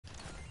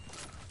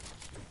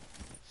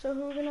So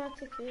who are we gonna have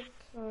to kick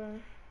or?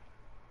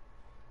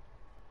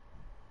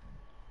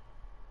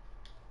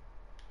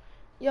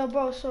 Yo,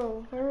 bro.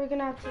 So who are we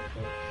gonna have to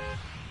kick?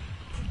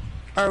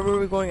 Alright, where are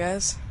we going,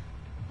 guys?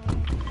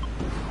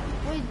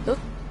 Wait. Look.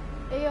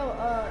 Hey, yo,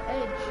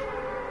 Edge.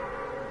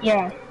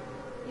 Yeah.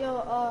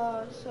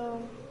 Yo,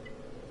 so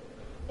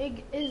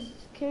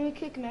can we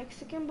kick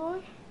Mexican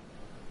boy?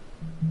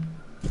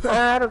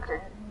 I don't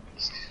care.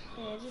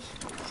 Yeah, just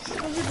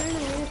because you're doing the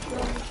minutes, bro.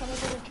 We're trying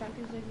to go to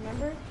Champions League.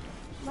 Remember,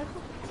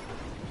 Michael?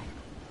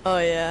 Oh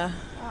yeah.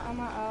 I'm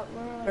out.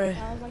 We're like, Right.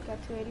 I was like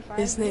at 285.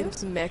 His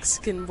name's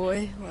Mexican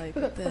boy. Like,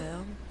 what the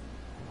hell?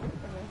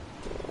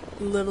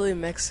 Literally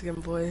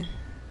Mexican boy.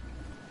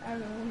 I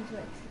don't know who's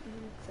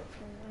Mexican except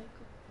for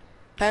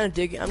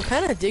Michael. I'm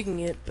kinda digging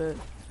it, but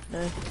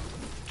nah.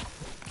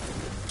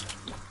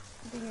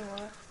 Doing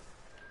what?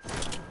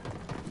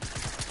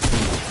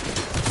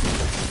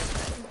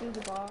 Do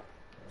the ball.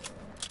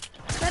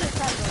 That is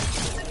that,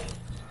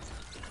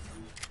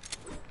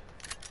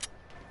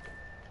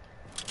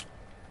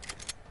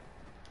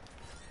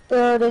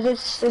 Bro, there's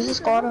a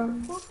squad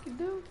on. What the fuck you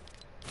do?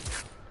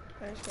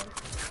 There's good.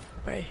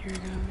 Right, here we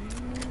go.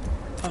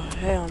 Oh,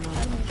 hell no. I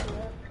need to do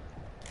that.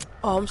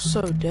 Oh, I'm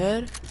so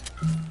dead.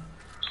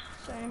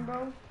 Same,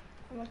 bro.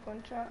 I'm like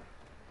one shot.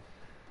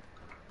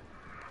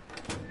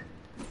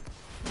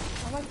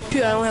 I'm like one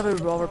Dude, I shot. don't have a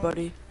revolver,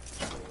 buddy.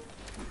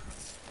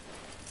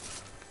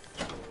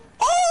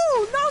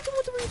 Oh, knocked him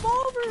with the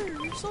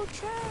revolver. You're so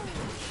trash.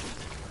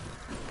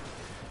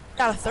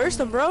 Gotta thirst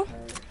him, bro.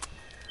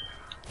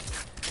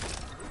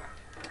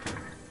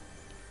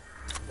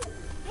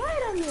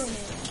 Wait a minute.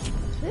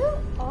 Who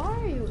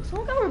are you?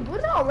 Someone got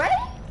rebooted already?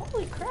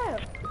 Holy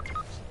crap.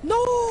 No!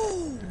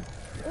 Oh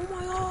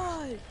my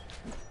god.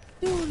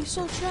 Dude, he's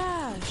so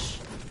trash.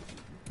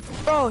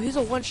 Bro, he's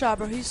a one shot,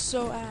 bro. He's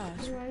so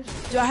ass.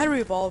 Dude, I had a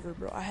revolver,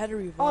 bro. I had a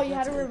revolver. Oh, you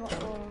had a That's it,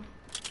 revolver.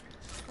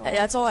 bro. Yeah,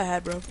 that's all I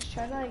had, bro. Just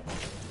try to like,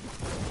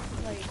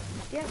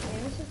 do you have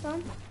aim assist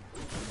on?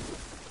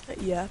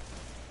 Yeah.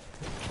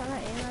 Try to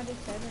aim at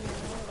his head and then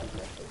like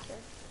lift his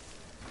head.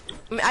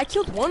 I mean, I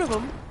killed one of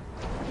them.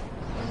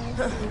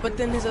 But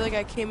then his other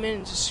guy came in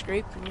and just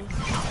scraped me.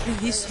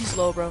 He's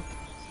low, bro.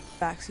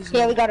 Facts, he's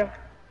low. Yeah, we got him.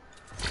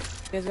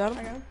 You guys got I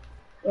him? got him.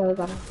 Yeah, we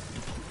got him.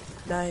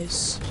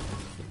 Nice.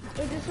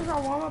 Wait, this is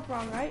our warm-up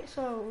round, right?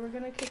 So we're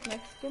gonna kick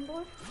Mexican boy?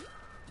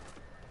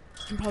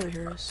 You can probably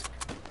hear us.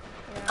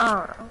 Yeah. I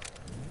don't know.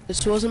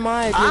 This wasn't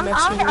my idea,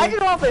 Mexican I boy.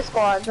 just want to play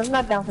squads. I'm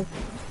not down for.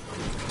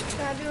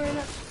 Can I do it right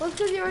now? Well, it's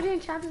because you're already in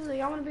Champions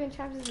League. I want to be in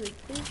Champions League,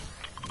 please.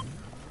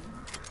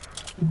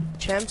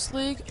 Champs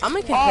League? I'm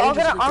in Oh, I'll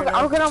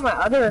Champions get on my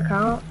other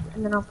account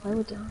and then I'll play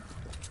with you.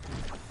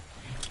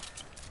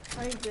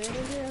 Are you good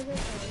at your other?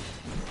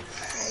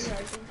 Oh, you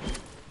are good.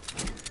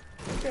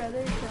 What's your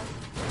other account?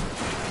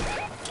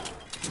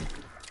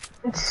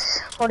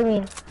 What do you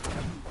mean?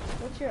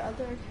 What's your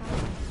other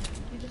account?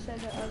 You just said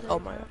the other. Oh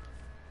my god.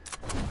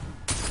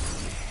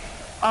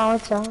 Oh,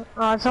 it's on.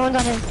 Oh, someone's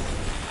on him.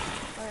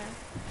 Oh yeah.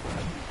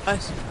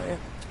 Nice. Oh, yeah.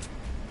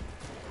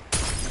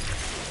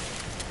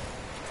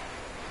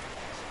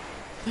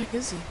 Where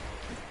is he?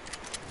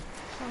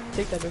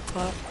 Take that big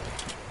pot.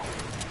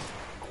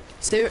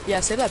 Save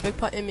that big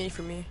pot and mini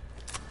for me.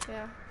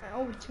 Yeah.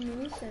 Oh, 2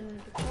 minis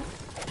and the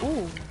cup.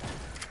 Ooh.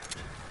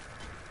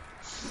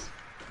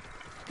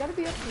 Gotta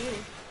be up here.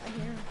 I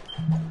hear him.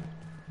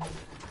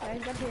 Yeah,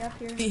 he's gotta be up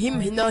here.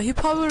 He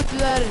probably would do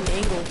that at an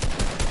angle.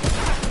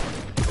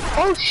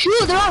 Oh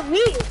shoot, they're on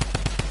me.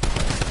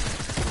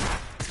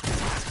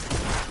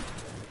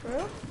 For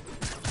real?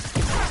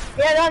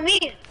 Yeah, they're on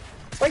me.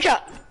 One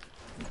shot.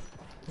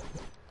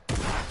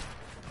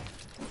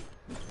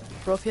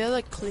 Bro, if he had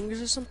like clingers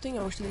or something,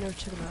 I wish they never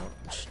took him out.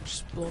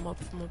 Just blow him up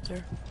from up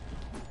there.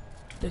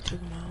 They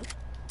took him out.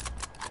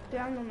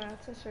 Yeah, I'm no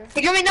mats, I swear.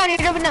 You're jumping down, you're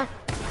jumping down.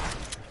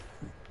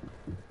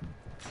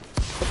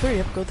 Go there,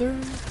 yep, go there.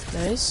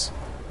 Nice.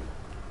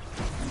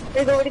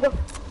 Where'd he go?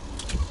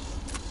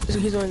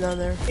 He's going down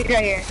there. He's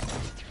right here.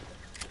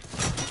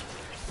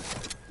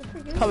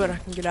 Probably not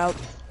gonna get out.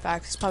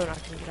 Facts, he's probably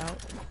not gonna get out.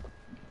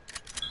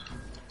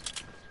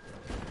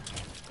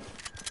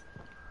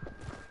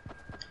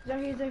 He's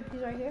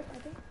right here, I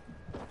think.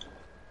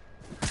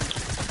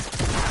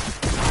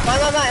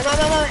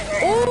 Mine.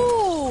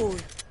 Oh!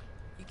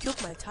 You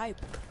killed my type.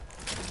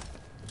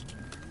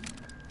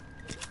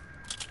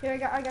 Here, I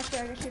got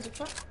you the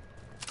cup.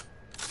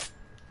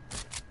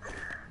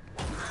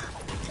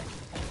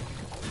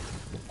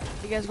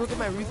 You guys go get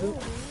my reboot.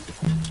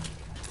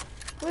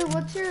 Wait,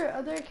 what's your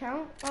other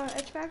account on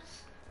Xbox?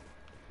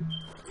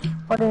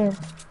 What do you mean?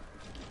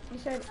 You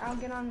said I'll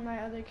get on my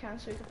other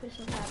account so you can play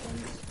some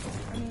Captains.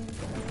 I mean,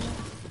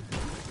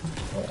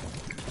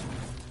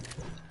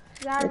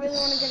 I really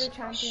want to get a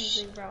Champions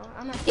League, bro.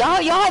 I'm not.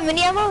 Y'all have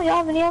mini ammo? Yeah,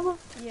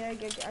 I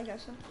got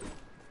some.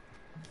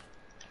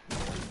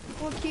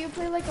 Well, can you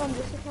play like on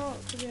this account?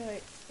 Cause you're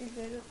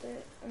good with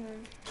it, and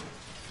then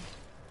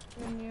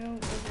when you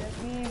with like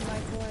me and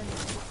Michael and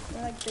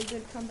we're like the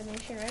good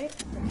combination, right?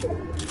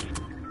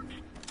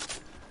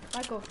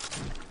 Michael.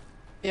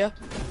 Yeah.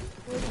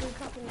 We'll do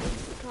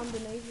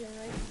combination,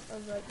 right?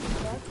 Of like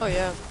stuff. Oh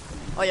yeah.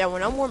 Oh yeah,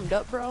 when I'm warmed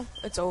up, bro,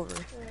 it's over.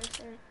 Right,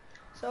 right.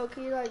 So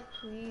can you like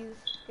please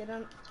get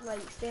on,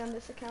 like stay on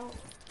this account?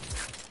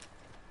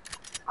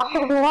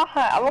 Oh,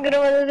 why? I'm gonna get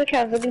one of those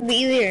accounts. It's gonna be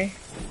easier.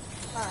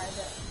 Alright,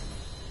 bet.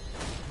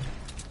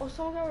 Oh,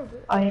 someone got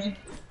reboot. Oh, yeah.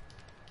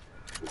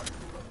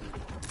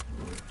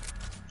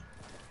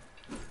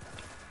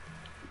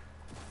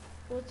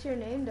 What's your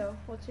name though?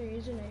 What's your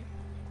username?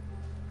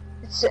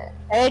 It's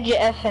Edge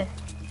FN.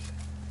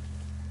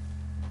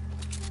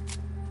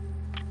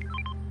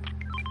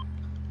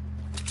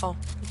 Oh,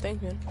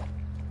 thank you.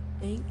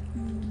 Thank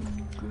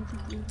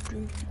you.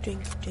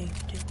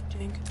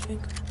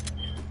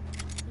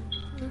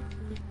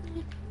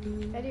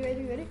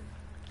 Ready?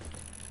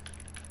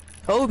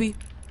 Kobe.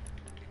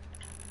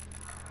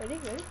 Ready?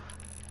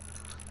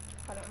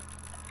 Hold on.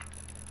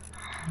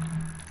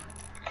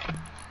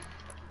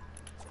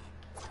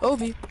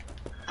 Kobe.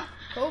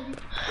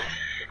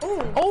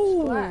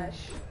 Oh! Splash.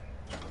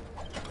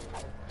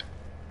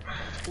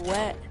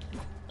 Wet.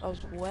 I was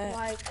wet.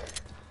 Like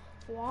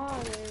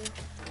water.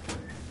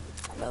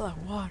 Felt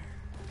like water.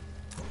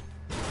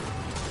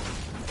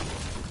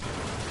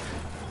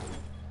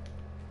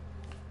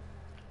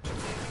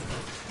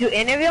 Do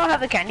any of y'all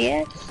have a candy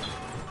axe?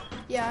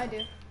 Yeah, I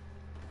do.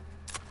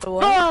 The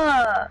what?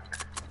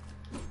 Fuck!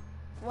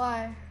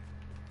 Why?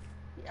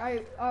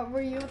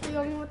 Were you the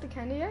only one with the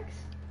candy X?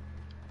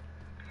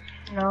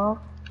 No.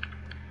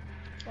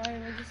 Why?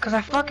 Would you say Cause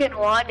I so? fucking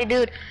wanted,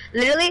 dude.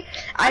 Literally,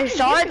 I can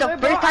saw get it the to it,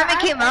 bro. first time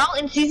it came out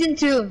in season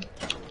 2.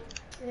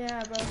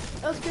 Yeah, bro.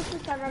 It was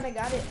Christmas time when I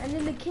got it, and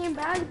then it came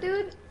back,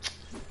 dude.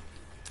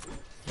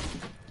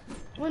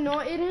 Well, no,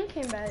 it didn't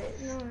came back.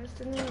 No, it's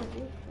the new one.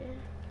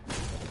 Yeah.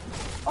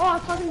 Oh, I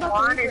was talking about the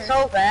Wanted Reaper.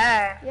 so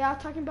bad. Yeah, I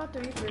was talking about the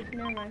Reaper.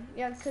 Never mind.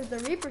 Yeah, because the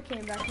Reaper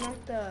came back,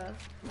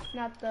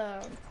 not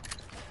the.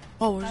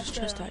 Oh, where's That's this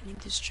chest the- at? I need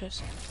this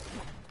chest.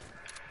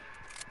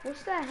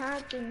 What's that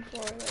hat thing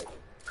for? Like,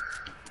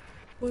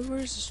 Wait,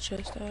 where's this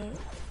chest at?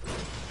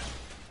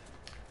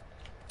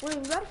 wait,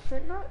 was that a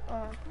fit knot?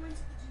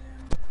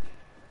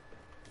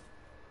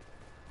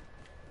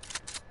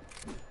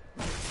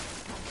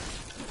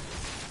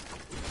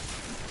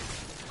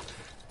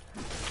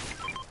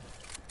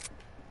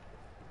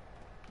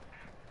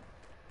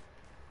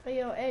 Hey,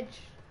 yo,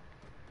 Edge.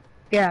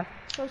 Yeah.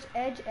 So it's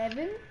Edge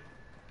Evan?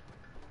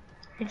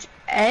 It's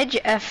Edge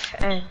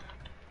FN.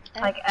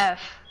 Like F.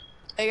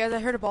 Hey guys, I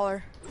heard a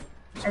baller.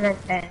 And then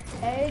N.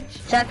 Edge.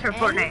 Stands for N?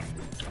 Fortnite.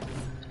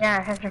 Yeah,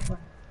 it has for Fortnite.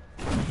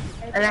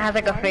 Edge And it has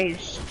like a F1?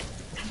 face.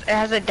 It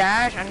has a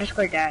dash,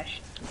 underscore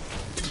dash.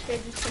 Okay,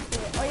 just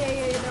click it. Oh,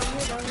 yeah, down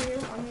here,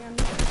 on me.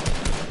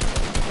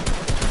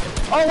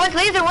 Oh, one's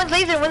laser.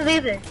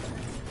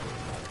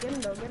 Get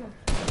him, though, get him.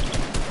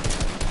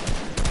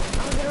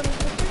 I'm gonna get on the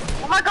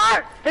switcher. Oh my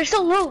god, they're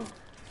so low. I'm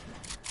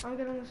gonna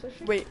get on the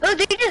switcher. Wait, No,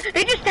 they just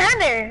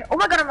stand there. Oh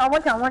my god, I'm on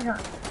one shot.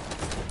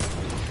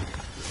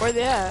 where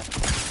they at?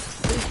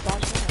 Where's the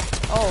box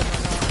at? Oh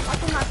my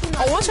god.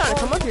 Oh, one's trying to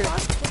come up here.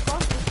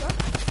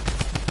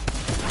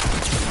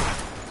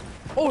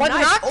 Oh, One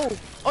nice. knock?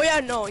 Oh yeah,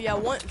 no, yeah.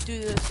 One, do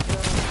this.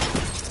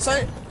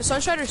 The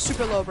Sunstrider's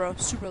super low, bro.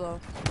 Super low.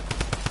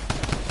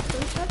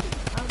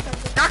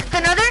 Knocked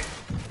another.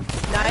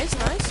 Nice.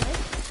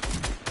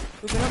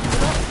 Moving up.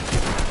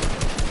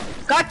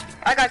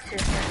 I got two.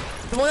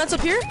 The one that's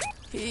up here,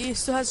 he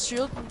still has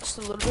shield, just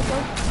a little bit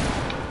though.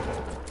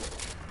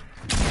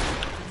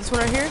 This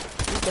one right here.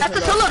 That's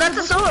a solo.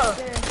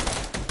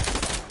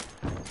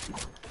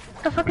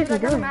 What the fuck is he I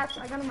got a doing? match.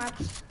 I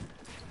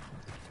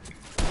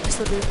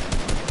still do.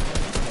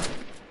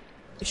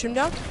 You shoot him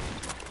down?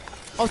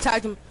 Oh,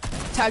 tagged him.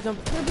 They're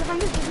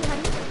behind us.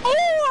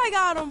 Oh, I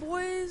got him,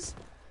 boys.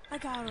 I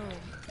got him.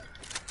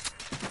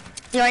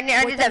 Yo, I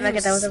need that mega.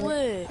 That was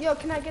slick. Yo,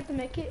 can I get the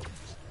med kit?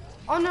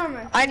 Oh, no,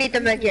 man. I need the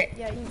mega.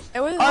 Yeah, you. Hey,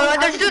 wait, Oh,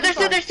 there's two.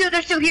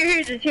 there's two.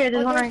 Here. There's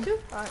Oh, one there's right. two?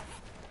 Alright.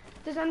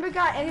 Does anybody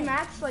got any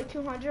mats, like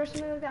 200 or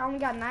something like that? I only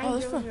got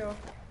 900.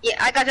 Yeah,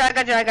 I got you. I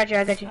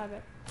bet.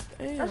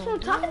 Damn, That's what I'm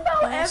talking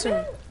about, awesome.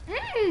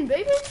 Evan.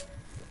 Baby.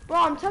 Bro,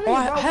 I'm telling you,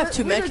 Oh, bro. I have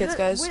two med kits,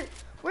 guys.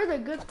 We're the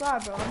good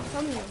squad, bro. I'm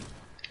telling you.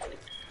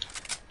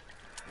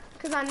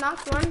 Cause I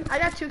knocked one. I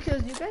got 2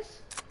 kills. You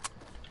guys?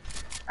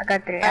 I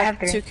got 3. I have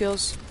 2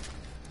 kills.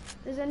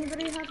 Does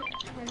anybody have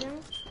heavy ammo?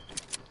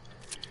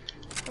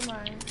 Come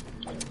on.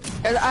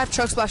 I have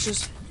truck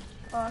splashes.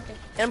 Oh, okay.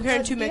 And I'm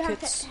carrying 2 do you med have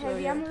kits.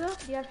 heavy ammo though?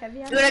 Do you have heavy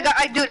ammo?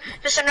 Dude,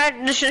 the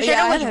Sunrider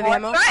Yeah, I was have heavy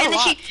ammo. one shot, and A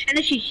lot.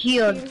 then she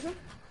healed. Use them?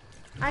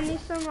 I need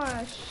some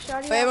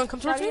shotty Wait, everyone come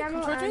towards me,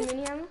 ammo come towards and me.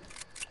 mini ammo.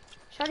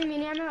 Shotty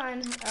mini ammo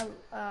and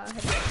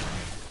heavy.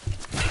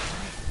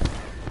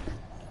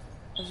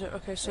 Is it,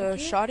 okay, so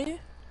shoddy?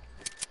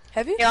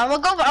 Heavy? Yeah, I'm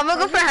gonna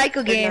go for a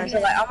Haiku game. So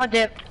like, I'm gonna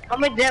dip.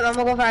 I'm gonna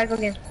go for a Haiku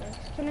game.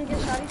 Can I get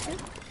shotty too?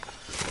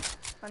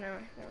 Oh, never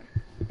mind.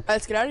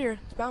 Let's get out of here.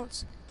 Let's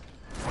bounce.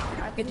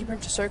 Get deeper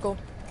into circle.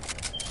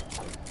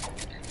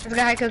 Let's go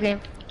Haiku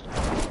game.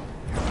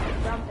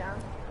 Drop down.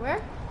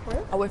 Where?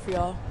 I'll wait for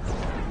y'all.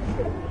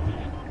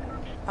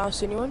 I don't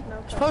see anyone. No,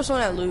 There's probably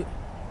someone at loot.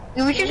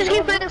 Dude, we should just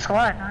keep playing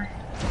squad. I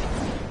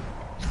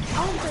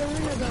want to play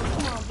arena though.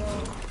 Come on, bro.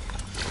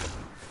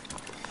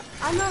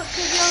 I know,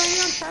 cause you're already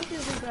on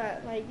ChampionsLeague, but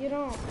like you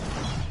don't.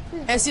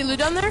 I see loot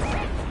down there. Oh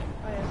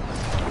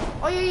yeah.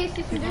 Oh yeah, yeah.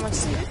 See some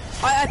dudes.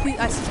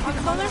 I see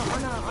people down there.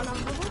 On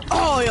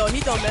Oh yo, he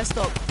done messed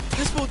up.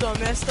 This fool done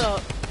messed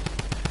up.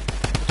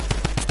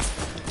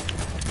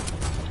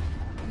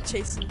 I'm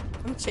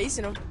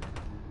chasing him.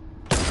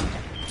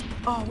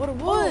 Oh, what it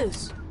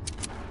was?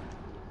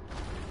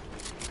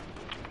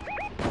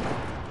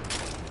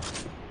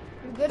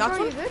 You good, Knocked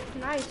bro? You one? good?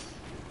 Nice.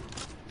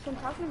 That's what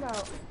I'm talking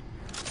about.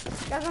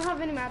 You guys don't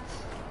have any mats.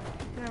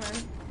 Never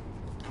mind.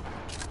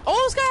 Oh,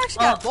 this guy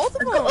actually got both of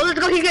them. Oh, let's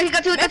go. He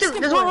got two.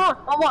 Mexican There's boy.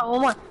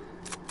 one more.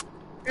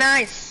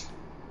 Nice.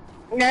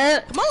 No.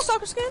 Come on,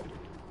 soccer skin.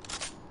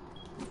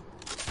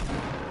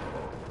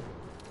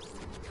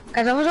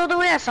 Guys, I was all the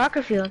way at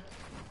soccer field.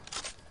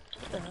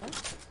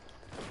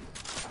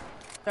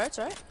 It's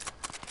alright.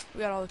 We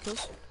got all the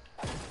kills.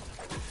 Oh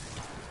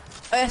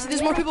yeah, see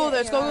there's more people over there.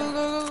 Let's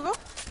go.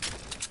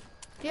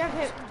 Do you have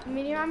hit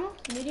medium ammo?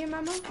 Medium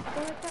ammo?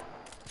 Something like that?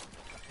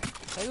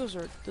 Those guys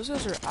are Do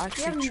you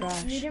actually have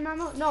trash. medium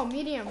ammo? No,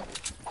 medium.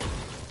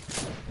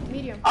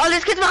 Medium. Oh,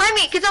 there's kids behind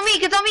me. Kids on me.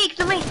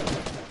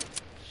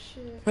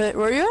 Shit. Where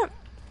are you at?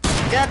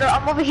 Yeah,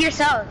 I'm over here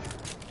south.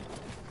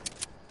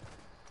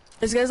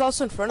 This guy's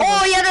also in front of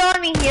us. Oh, yeah, they're on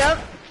me. Yep.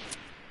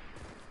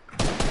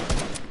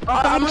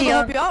 I'm gonna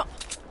help you out.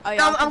 Oh, yeah,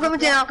 No, I'm coming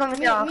down.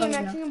 Me and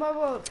Mexican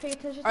Bubba pay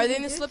attention. Are to they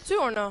in the dudes. slip too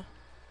or no?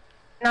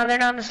 No, they're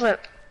not on the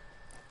slip.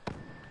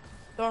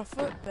 They're on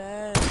foot.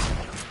 Bad.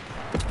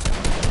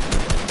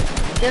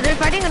 Yeah, they're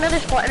fighting another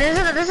squad.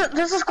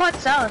 This is squad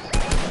south.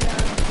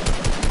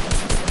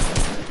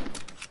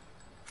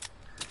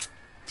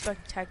 So I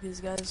can attack these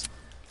guys.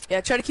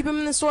 Yeah, try to keep him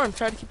in the storm.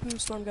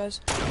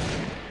 Guys.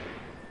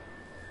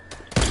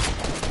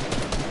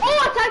 Oh,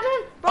 I tagged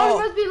him! Bro, Oh.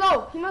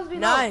 he must be low.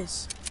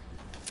 Nice.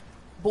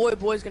 Boy's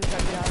gonna try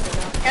to get out of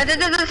there now. Yeah,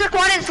 there's a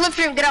squad in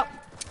slipstream. Get out.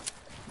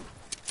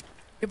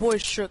 Your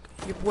boy's shook.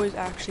 Your boy's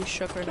actually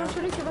shook right Keep now.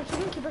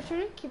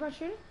 on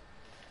shooting.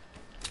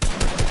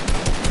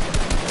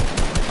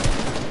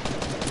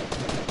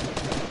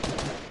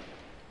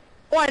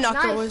 Oh, I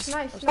knocked him. Nice.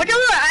 Watch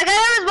out! I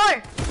got his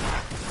bar.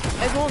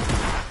 There's one.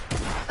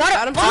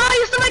 Got him. Oh,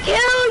 you stole my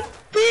kill,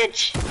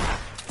 bitch.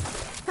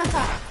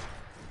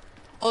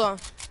 Hold on.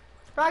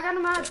 Bro, I got a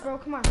match, bro.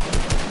 Come on.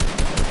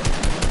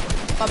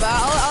 My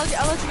bad.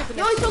 I'll let you get the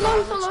Yo, next he's so one.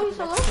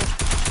 low.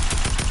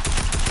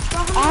 Bro,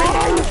 how Oh,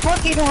 many you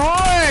fucking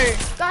hard.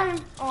 got him.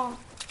 Oh.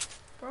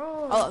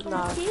 Bro.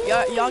 Nah.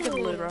 Y'all get the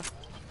loot, bro.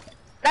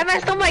 That man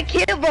stole my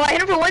kill, bro. I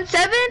hit him for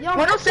 107,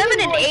 107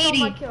 and 80.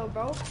 My kill,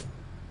 bro.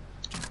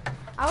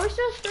 I was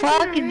just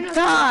Fucking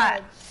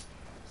God.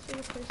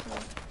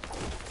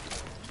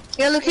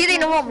 Yeah, look, see, they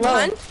know I'm low.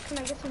 Behind? Can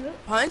I get some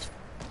loot? Behind?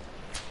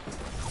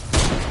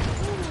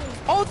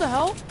 Oh, what the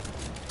hell?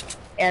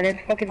 Yeah, they're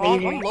fucking Oh,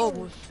 lazy. I'm low,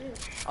 boy.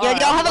 Yo,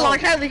 y'all have a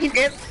launch pad, we can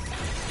dip.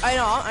 I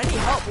know. I need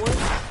help, boy.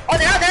 Oh,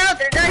 they're out,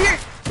 they're down here.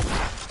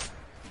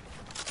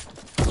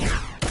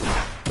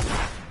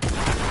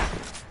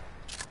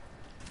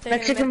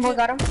 Mexican boy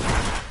got him.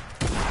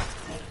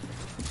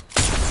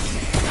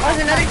 Oh,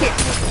 there's another kid.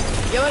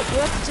 You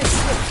have to take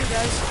slip too,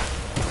 guys.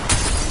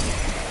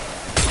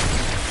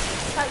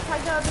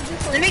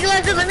 Let me get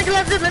last dude.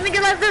 Let me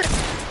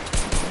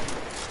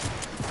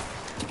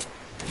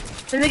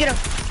get him.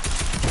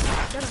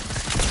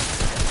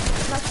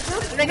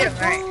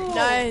 Alright.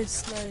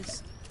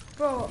 Nice.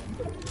 Bro.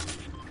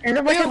 There's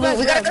a bunch of loot.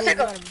 We gotta go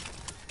circle.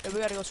 Yeah, we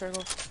gotta go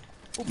circle.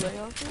 Ooh, play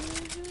on.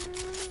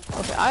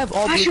 Okay, I have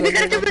all blue. We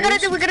gotta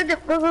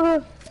dip.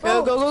 Go.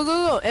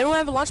 Go. Anyone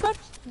have a launch pad?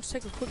 Let's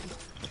take a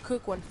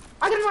quick one.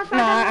 I got a launch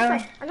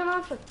pad. I got a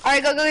launch pad.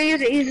 Alright, go,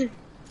 use it.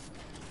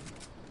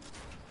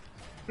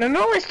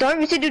 Remember when Storm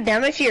used to do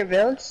damage to your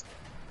builds?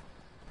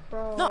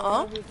 Bro.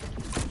 Nuh-uh.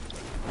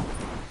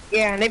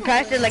 Yeah, and they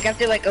passed it like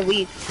after like a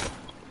week.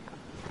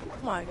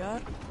 Oh my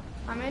god.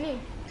 How many?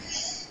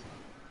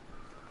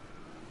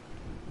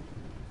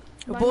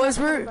 Boys,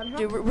 we're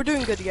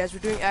doing good, you guys. We're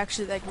doing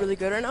actually like really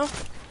good right now.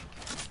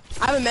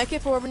 I have a mech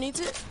kit for whoever needs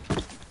it.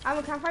 I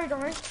have a campfire, don't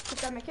worry. Keep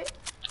that make it.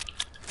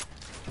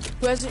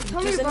 Who has it?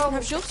 Does anyone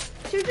have shields?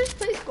 Should we just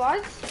play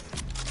squads?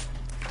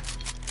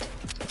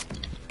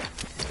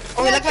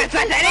 Oh, like my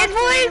fast edits,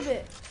 boys?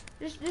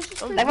 Just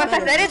Like my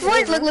fast edits,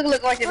 boys?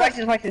 Look, watch this. Bro,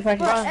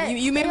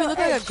 you made me look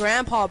like a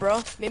grandpa,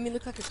 bro. Made me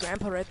look like a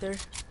grandpa right there.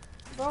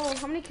 Bro,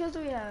 how many kills do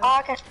we have? Oh,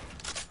 okay.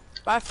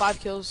 I have 5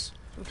 kills.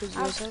 Because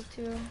you guys have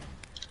 2.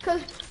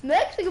 Cause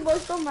Mexican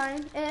boys don't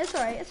mind. And it's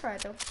alright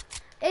though.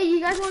 Hey, you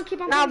guys wanna keep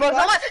on Nah, bro,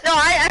 playing squads?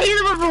 I hit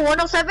him for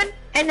 107,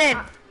 and then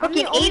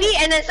fucking 80,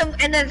 and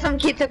then some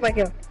kid took my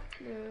kill.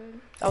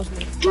 Dude. That was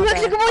me. Dude,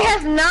 Mexican boy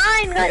has 9,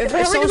 guys. If How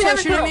many do someone's we trying have to in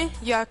shoot total? me,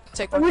 yeah,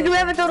 take my How many do we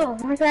kill. have in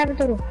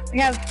total? We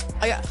have,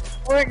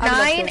 we're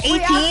 9, 18. Wait,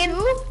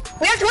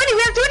 We have 20.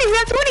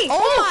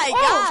 Oh my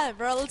god,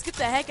 bro. Let's get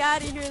the heck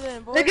out of here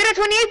then, boy. Let's get a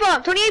 28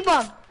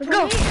 bomb. Let's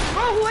go.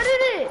 Bro, who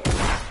did it?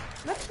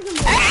 Mexican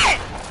boy. Hey!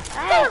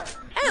 Hey.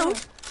 Ow.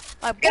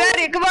 Get out of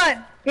here, come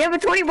on. We have a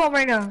 20 bomb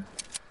right now.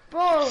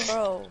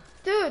 Bro.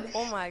 Dude.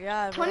 Oh my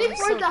god. 24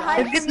 so is the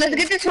highest. Let's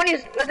get this 20.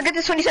 Let's get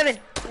this 27.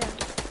 Yeah.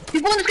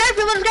 People in the sky.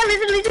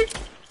 Laser.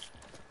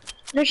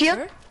 No shield.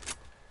 Where?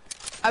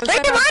 Right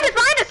there, behind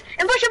us.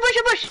 And bush.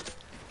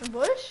 In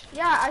bush?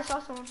 Yeah, I saw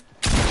someone.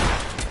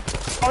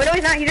 Oh no,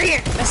 he's not. He's right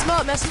here. Mess him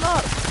up.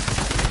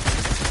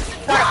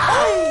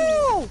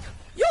 Oh!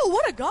 Yo,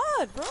 what a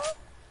god, bro.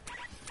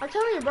 I'm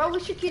telling you, bro, we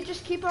should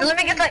just keep up. Let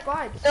me get snipe.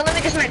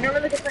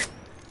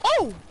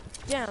 Oh!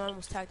 Damn, I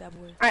almost tagged that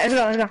boy. Alright,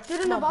 let's go.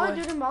 Dude in the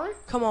baller.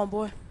 Come on,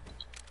 boy.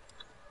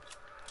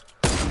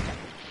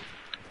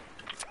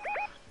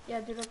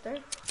 Yeah, dude up there.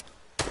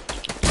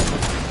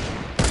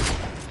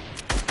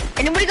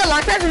 Anybody got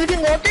lock pads so we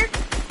can go up there?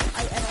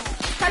 I know.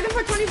 Tag him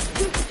for 2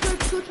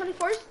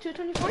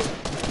 24s.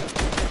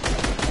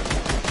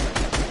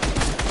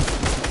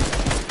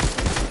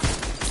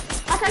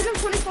 I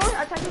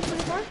tagged him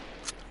 24.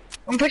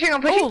 I'm pushing.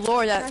 Oh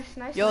lord, that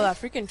Nice. that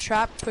freaking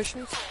trap pushed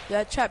me.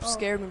 That trap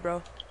scared me,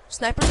 bro.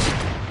 Snipes.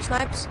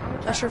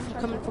 Not sure if I'm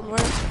coming from where.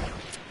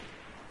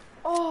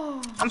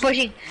 Oh. I'm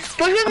pushing.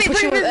 Push with me.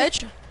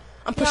 Edge.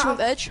 I'm pushing with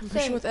edge.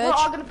 We're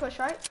all gonna push,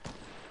 right?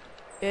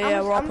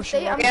 Yeah, we're all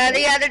pushing. Yeah,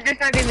 they're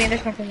sniping me.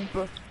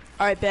 Bro.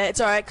 Alright, bet. It's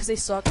alright, because they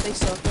suck. They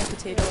have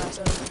potato ass.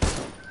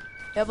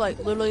 They have like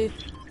literally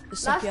the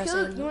sucky ass. Last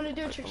kill, you wanna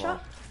do a trick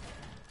shot?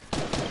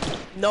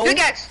 No.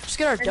 Pickaxe. Just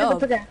get our dub.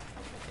 Pickaxe?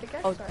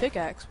 Oh,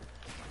 pickaxe.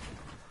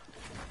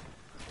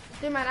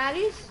 Do my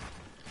 90s?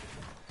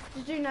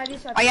 Just do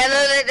 90s. Oh yeah,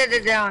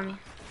 they're on me.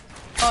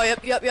 Oh, yep.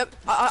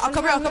 I'll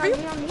cover you.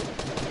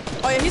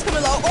 Oh yeah, he's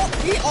coming low.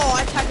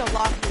 I tagged a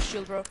lot from his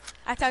shield, bro.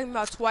 I tagged him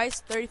about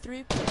twice,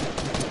 33.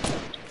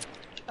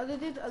 Other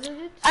dudes.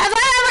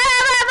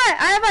 I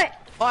have it.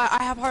 Oh,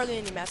 I have hardly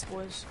any mats,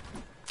 boys.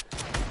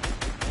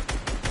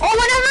 Oh, one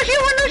no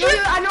shield.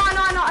 I know.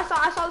 I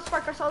saw the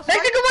spark. That's a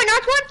good boy.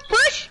 Knocked one.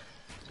 Push.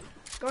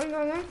 Going.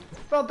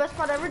 Bro, best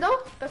spot ever though.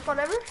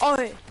 Oh,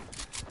 hey.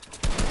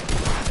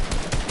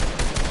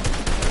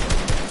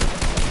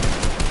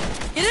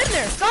 Get in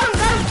there. Got him,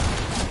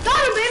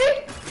 baby.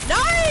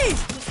 Nice.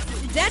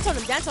 Dance on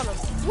him.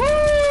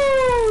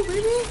 Woo,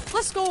 baby.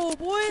 Let's go,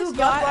 boys. Dude,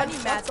 I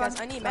need mats, guys.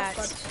 I need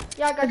mats.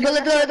 Yeah, I got you.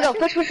 Let's go.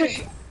 Push. There's a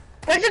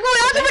boy.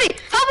 Somebody.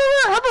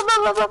 Help him.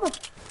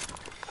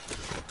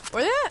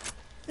 Where they at?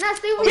 Nah,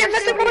 stay with me.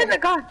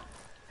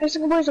 That's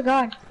the boys are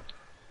gone.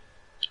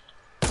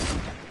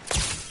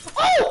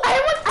 Oh, I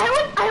won.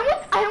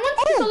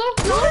 Oh, Solo.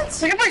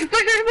 Push. I'm gonna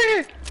stay up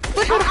here.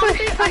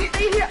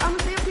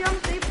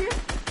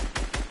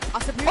 I'll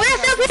step here. Oh yeah,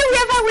 stay up here.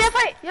 We have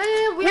fight.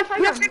 Yeah, we have fight.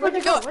 Where'd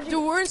you go?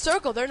 Dude, we're in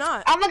circle. They're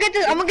not. I'm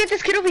gonna get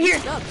this kid over here.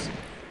 Dubs.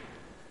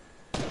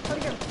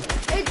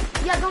 Hey,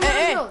 yeah, don't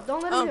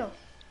let him heal.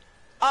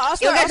 I'll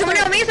start. Yo, somebody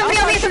on me.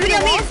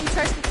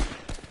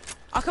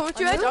 I'll come with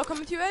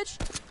you, Edge.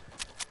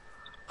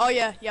 Oh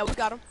yeah, we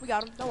got him.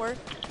 Don't worry.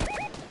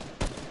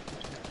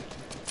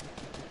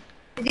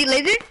 Is he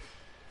lasered?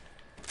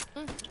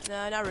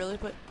 Nah, not really,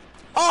 but.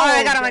 Oh,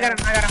 I got him.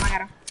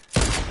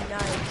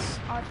 Nice.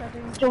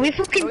 So we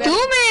fucking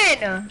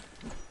dooming.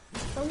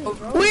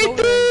 We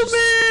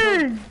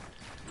dooming.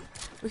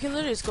 We can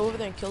literally just go over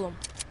there and kill him.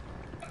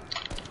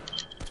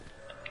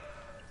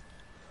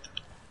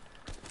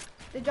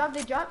 They dropped.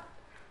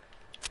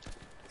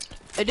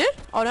 They did?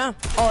 Oh no.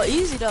 Oh,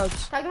 easy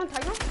dubs. Tag him.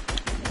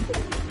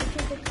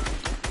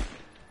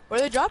 Where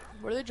they drop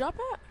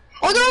at?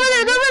 Oh, they're over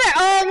there.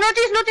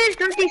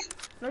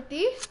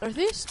 Northeast.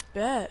 Northeast?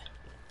 Bet.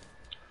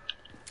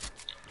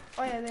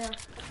 Oh yeah, they are.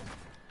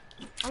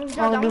 I'm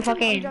gonna drop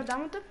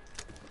down with them.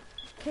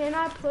 Can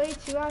I play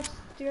 2 hours,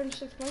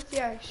 306 points?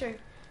 Yeah, sure.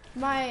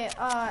 My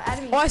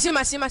enemy. Oh, I see him.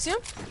 Knock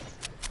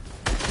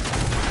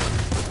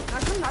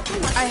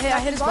him. I hit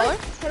his baller.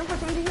 Hit him for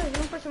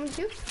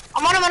 72.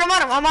 I'm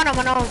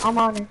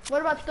on him.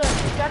 What about the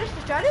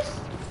Stratus?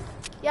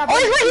 Yeah. Oh,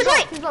 he's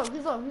white. He's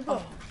low.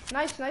 Oh.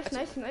 Nice. Knocked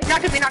him.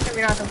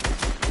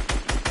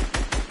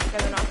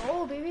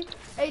 Oh, baby.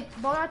 Hey,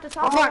 baller at the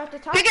top.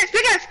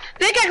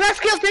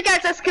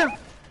 Pickaxe. Let's kill.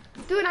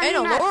 Dude, I need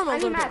lower mats. him a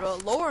little bit, bro.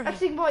 Lower him.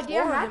 Mexican boy, do you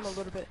have Lower him mats? a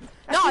little bit.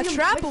 No,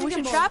 trap him. We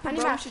should trap him,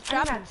 bro. I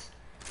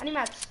need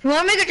mats. You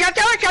wanna make a trap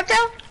tower?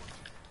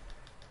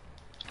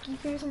 Can you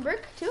give me some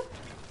brick, too?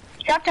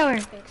 Trap tower.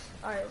 Thanks.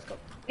 Alright, let's go.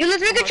 Yo,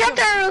 let's make a trap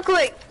tower real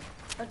quick.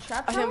 A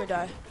trap I think I'm tower?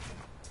 gonna die.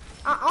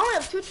 I only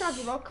have 2 traps,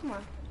 bro. Come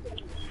on.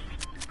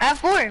 I have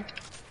 4.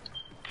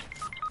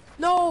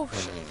 No. I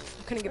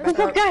couldn't get back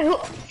up.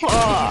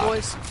 GG,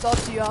 boys. It's all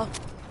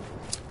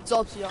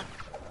up to y'all.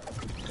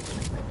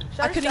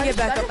 I couldn't get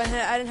back up. I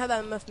didn't have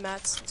that enough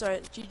mats. It's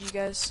alright. GG,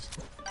 guys.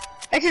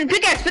 Actually,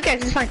 pickaxe.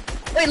 It's fine.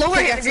 Wait, lower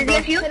him. Does he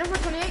have you? Hit him for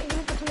 28.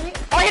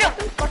 Oh, hit him.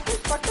 Sparked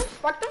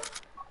him.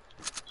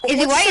 Is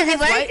he white?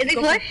 Is he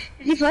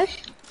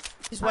flush?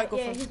 He's white. Go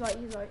for Yeah, him. he's white.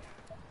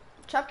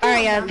 Trap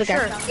Alright, yeah,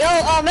 pickaxe.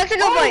 Yo,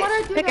 Mexico boy. Why did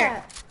I do Pickaxe.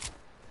 that?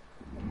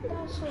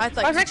 I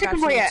thought you Mexican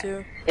trapped boy me at?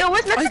 too. Yo,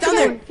 where's Oh, Mexico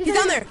boy? he's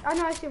down there. I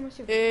know, I see him.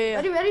 Yeah.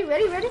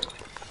 Ready?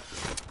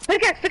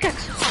 Pickaxe.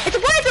 It's a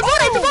boy.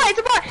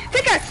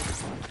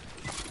 Pickaxe.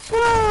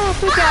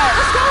 Let's go!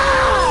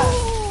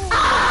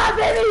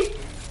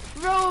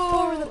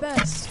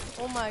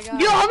 my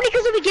god. Yo, how many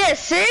kills did we get?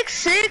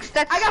 6?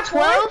 That's I got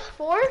 12?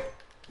 4.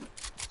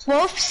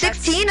 12,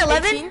 16,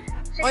 11? 18?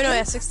 Oh, no,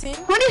 yeah, 16.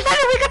 27,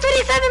 we got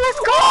 27, let's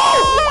go!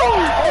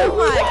 Oh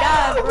my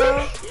god,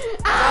 bro.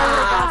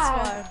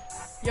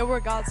 Yo, we're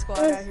God Squad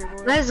out here,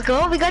 boys. Let's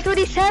go, we got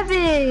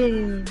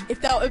 27!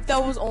 If that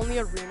was only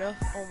arena,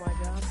 oh my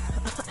god.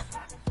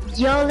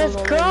 Yo, let's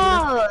go!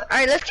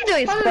 Alright, let's keep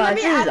doing Let squads,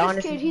 me this add is this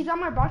honestly. kid, he's on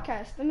my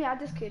broadcast. Let me add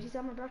this kid, he's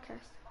on my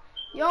broadcast.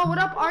 Yo, what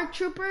up, Arc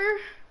Trooper?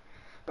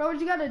 Bro,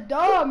 you got a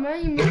dub,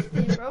 man, you missed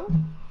it, bro.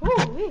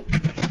 Ooh, wait.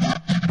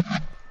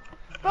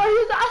 Bro,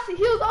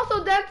 he was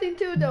also dancing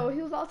too, though.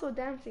 He was also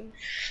dancing.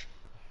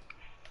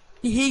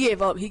 He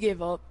gave up.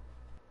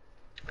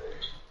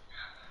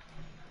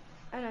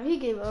 I know, he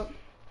gave up.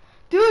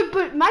 Dude,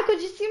 but Michael,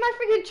 did you see my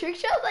freaking trick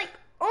shot? Like,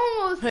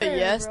 almost there,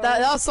 Yes, bro.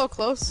 that was so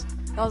close.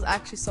 That was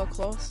actually so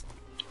close.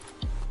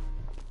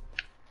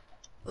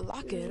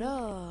 Lock it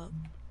up.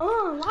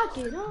 Lock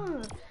it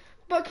up.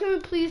 But can we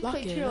please Lock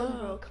play it trios, up.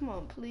 bro? Come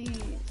on,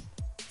 please.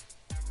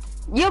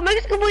 Yo,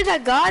 Mexican boys I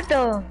got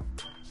though.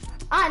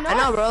 I know. I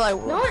know, bro. Like,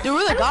 No, dude,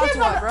 we're the I don't God care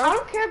Squad, about- bro. I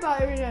don't care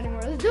about arena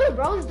anymore. Let's do it,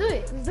 bro. Let's do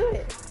it. Let's do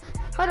it.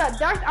 Hold up,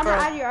 Dark. I'm Bro.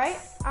 gonna add you, right?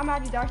 I'm gonna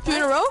add you, Dark. 2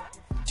 in a row?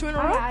 2 in a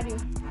I'm row? gonna add you.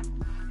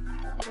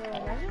 Bro,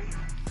 imagine.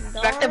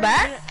 Back to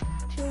back?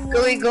 Dark,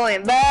 Going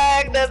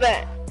back to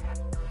back.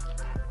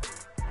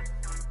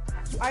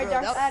 Alright, Bro,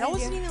 Dark, that added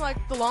wasn't you. even like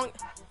the long.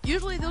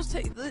 Usually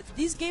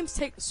these games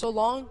take so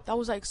long. That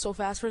was like so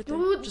fast right there.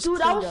 Dude, Just that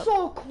cleaned was up.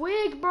 so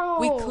quick, bro.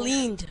 We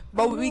cleaned,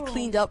 bro. We know.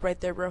 cleaned up right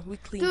there, bro. We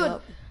cleaned Dude,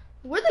 up.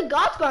 we're the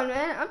God Squad,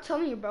 man. I'm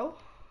telling you, bro.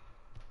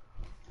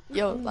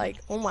 Yo, like,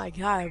 oh my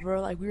god, bro.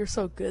 Like, we were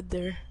so good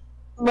there.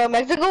 Bro,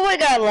 Mexican boy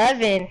got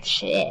 11.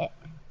 Shit.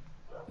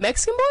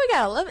 Mexican boy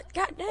got 11.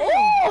 God damn.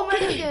 Oh,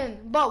 Mexican.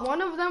 But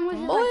one of them was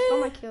just like Boy.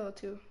 stole my kill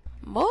too.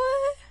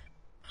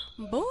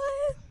 Boy.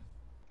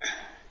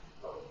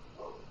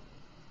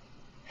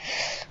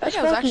 That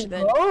guy was actually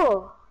dead.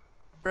 go.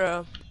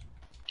 Bro,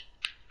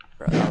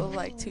 that was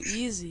like too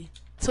easy.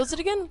 Tilt it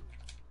again?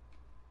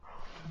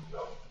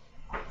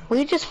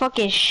 We just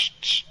fucking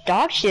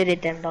dog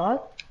shitted them,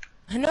 dog.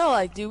 I know,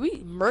 like, dude, we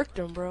murked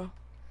him, bro.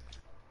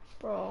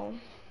 Bro.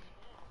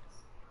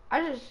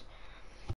 I just